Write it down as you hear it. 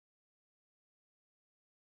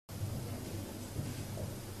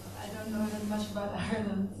much about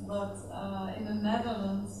Ireland, but in the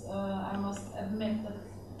Netherlands, I must admit that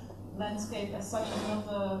landscape as such is not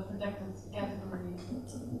a protected category.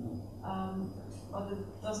 But it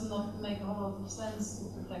does not make a whole lot of sense to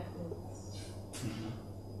protect it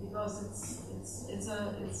because it's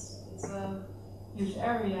a huge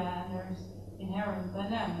area and there's inherent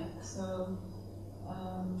dynamic. So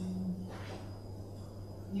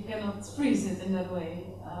you cannot freeze it in that way.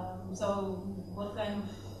 So what kind of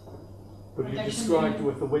But you described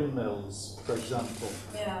with the windmills, for example.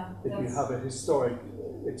 Yeah. If you have a historic,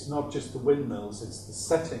 it's not just the windmills, it's the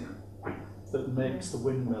setting that makes the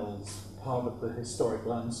windmills part of the historic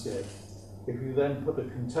landscape. If you then put a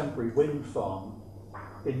contemporary wind farm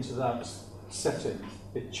into that setting,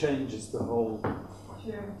 it changes the whole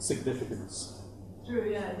significance. True,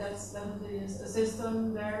 yeah, that's definitely a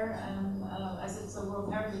system there, and as it's a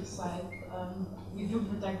World Heritage Site, we do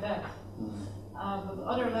protect that. But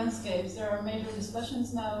other landscapes, there are major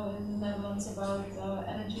discussions now in the Netherlands about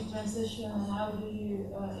energy transition and how do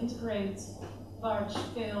you integrate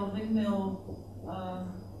large-scale windmill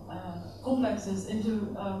complexes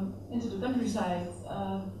into the countryside.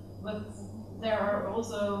 But there are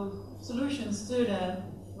also solutions to that.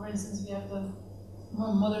 For instance, we have the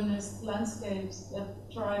more modernist landscapes that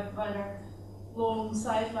thrive by their long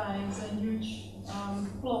sidelines and huge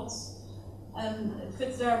plots. And it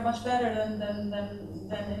fits there much better than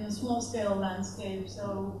in a small-scale landscape.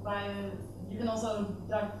 So you can also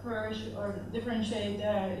diverge or differentiate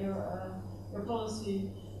your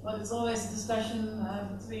policy, but it's always a discussion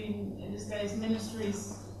between, in this case,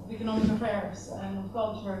 ministries of economic affairs and of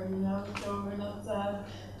culture. So we're not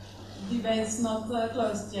debate's not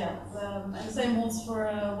closed yet. And the same holds for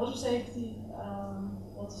water safety.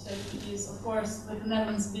 Water safety is, of course, with the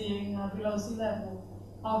Netherlands being below sea level.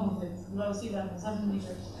 Half of it below sea level, 7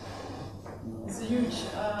 meters. It's a huge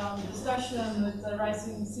discussion with the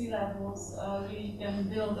rising sea levels. We can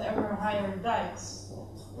build ever higher dikes.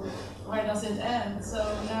 Where does it end? So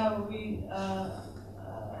now we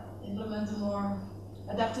implement a more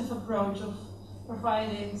adaptive approach of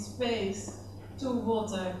providing space to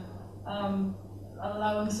water,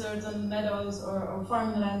 allowing certain meadows or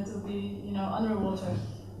farmland to be, underwater.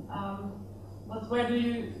 But where do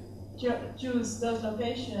you choose those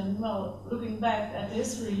locations? Well, looking back at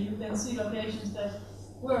history, you can see locations that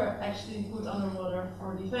were actually put underwater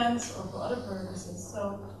for defense or for other purposes.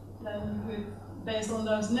 So then you could, based on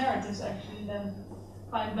those narratives, actually then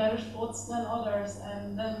find better spots than others.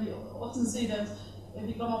 And then we often see that if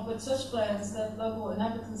you come up with such plans, that local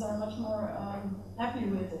inhabitants are much more happy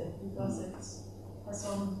with it because it has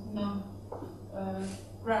some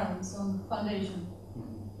ground, some foundation.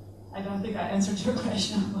 I don't think I answered your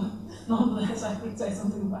question, but nonetheless I could say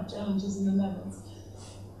something about challenges in the Netherlands.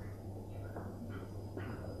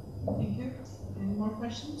 Thank you. Any more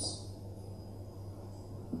questions?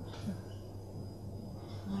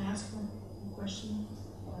 Can I ask a question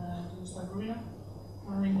to Marina?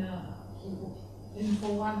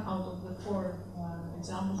 For one out of the 4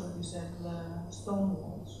 examples that you said, stone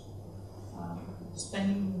walls,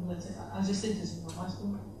 spending, let's say, as a citizen, I'm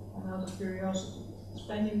asking, and out of curiosity,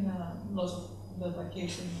 spending lots of the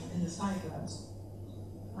vacation in the sidelands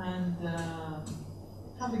and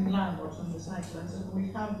having land also in the sidelands, and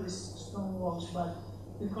we have these stone walls, but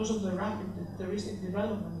because of the rapid touristic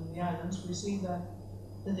development in the islands, we see that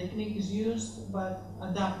the technique is used but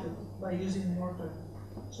adapted by using mortar.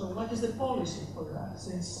 So what is the policy for that,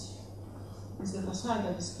 since it's the facade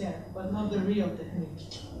that is kept, but not the real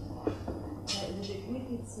technique? The technique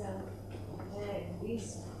itself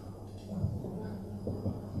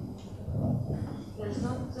does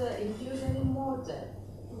not include any mortar.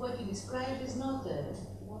 What you described is not a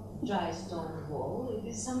dry stone wall, it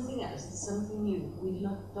is something else, it's something new. We do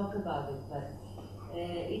not talk about it, but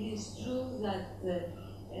it is true that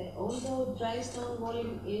although dry stone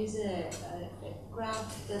walling is a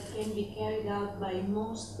craft that can be carried out by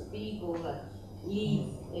most people that live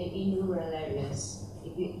in rural areas,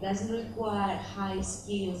 it doesn't require high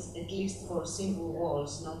skills, at least for simple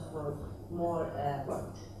walls, not for more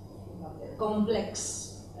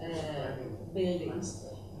complex buildings.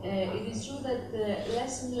 It is true that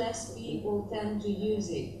less and less people tend to use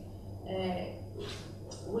it.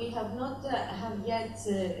 We have not have yet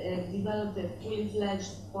developed a fully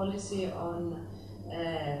fledged policy on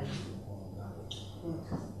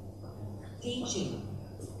teaching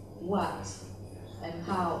what and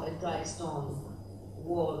how a dry stone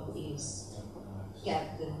wall is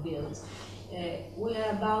kept and built. We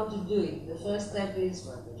are about to do it. The first step is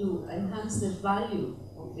to enhance the value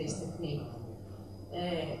of this technique.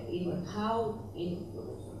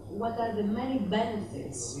 what are the many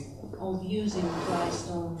benefits of using dry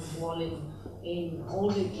stone walling in all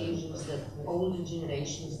the occasions that all the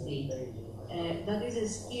generations did. That is a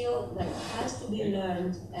skill that has to be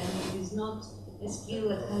learned, and it is not a skill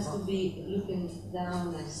that has to be looked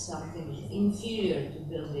down as something inferior to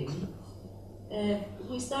building.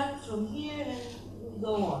 We start from here and we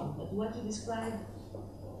go on, but what you describe,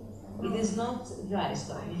 it is not dry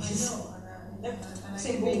stone, it is a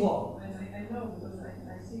simple wall. I know, because I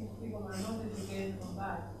see people are not educated on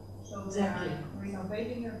that. So Exactly. they are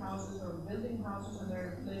renovating their houses or building houses, and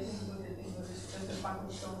they're replacing with the thing that is just a pack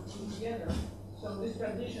of stones put together. So this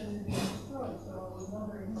tradition is being destroyed. So I was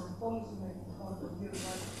wondering from policymaking point of view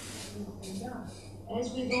what is being done. As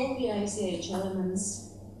with all the ICH elements,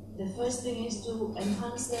 the first thing is to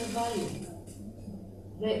enhance their value.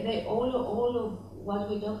 All of what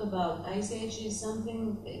we talk about, ICH is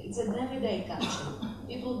something, it's an everyday culture.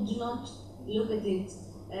 People do not look at it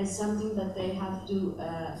as something that they have to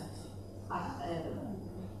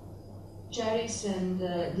cherish and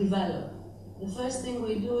develop. The first thing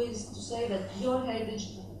we do is to say that your heritage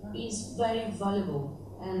is very valuable,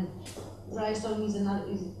 and dry stone is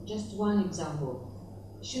just one example.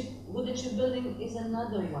 Wooden shipbuilding is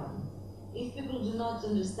another one. If people do not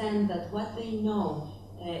understand that what they know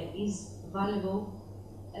is valuable,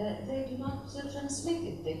 they do not transmit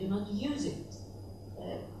it, they do not use it.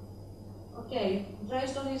 Okay, dry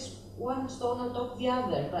stone is one stone on top of the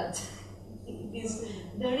other, but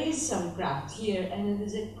there is some craft here, and it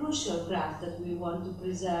is a crucial craft that we want to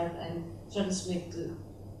preserve and transmit to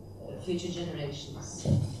future generations.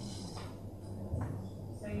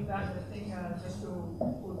 Saying that, I think just to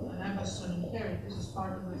put an emphasis on InHeriT, this is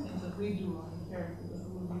part of the things that we do on InHeriT, because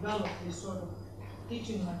we will develop this sort of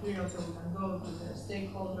teaching material so we can go to the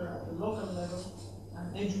stakeholder at the local level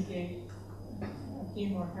and educate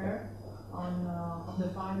him or her on the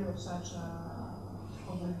value of such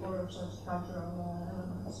of the importance of such cultural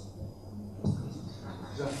elements.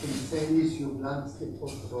 Just in the same issue of landscape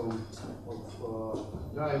of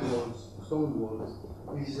dry walls, stone walls,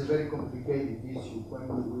 this is a very complicated issue.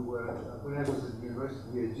 When I was at the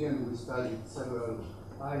University of Aegean, we studied several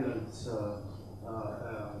islands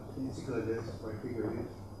in Cyclades particularly.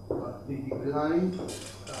 The decline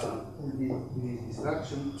and the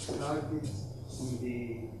destruction started in the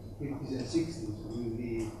 50s and 60s with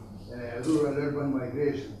the rural-urban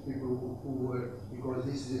migration. People who were, because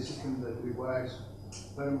this is a system that requires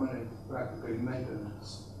permanent practical maintenance.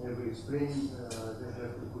 Every spring they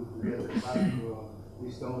have to put together back the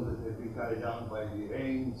stones that have been carried down by the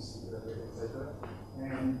rains, etc.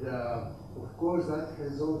 And of course that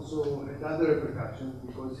has also had other repercussions,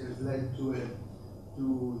 because it has led to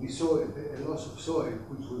the soil, a loss of soil,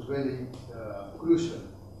 which was very crucial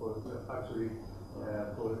for actually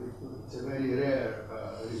it's a very rare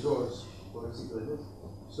resource for Cyclades.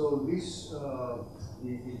 So this,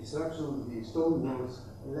 the destruction of the stone walls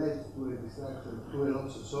led to a destruction, to a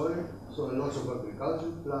loss of soil, so a loss of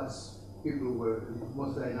agriculture, plus people were, the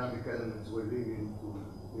most dynamic elements were living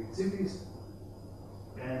in big cities.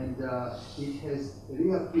 And it has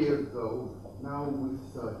reappeared though, now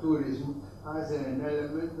with tourism, as an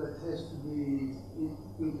element that has to be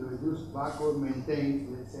introduced back or maintained,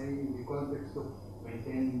 let's say, in the context of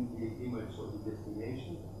maintaining the image of the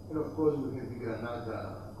destination. And of course, we have the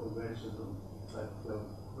Granada Convention on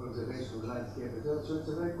preservation of landscape as well. So it's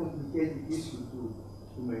a very complicated issue to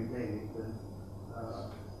maintain it, and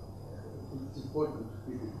it's important to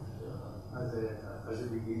keep it as a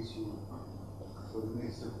big issue for the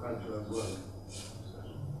Ministry of Culture as well.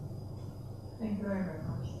 Thank you very, very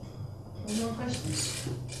much. Any more questions?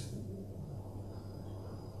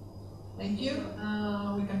 Thank you.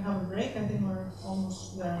 We can have a break. I think we're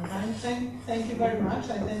almost there on time. Thank you very much.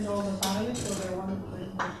 I thank all the panelists for their wonderful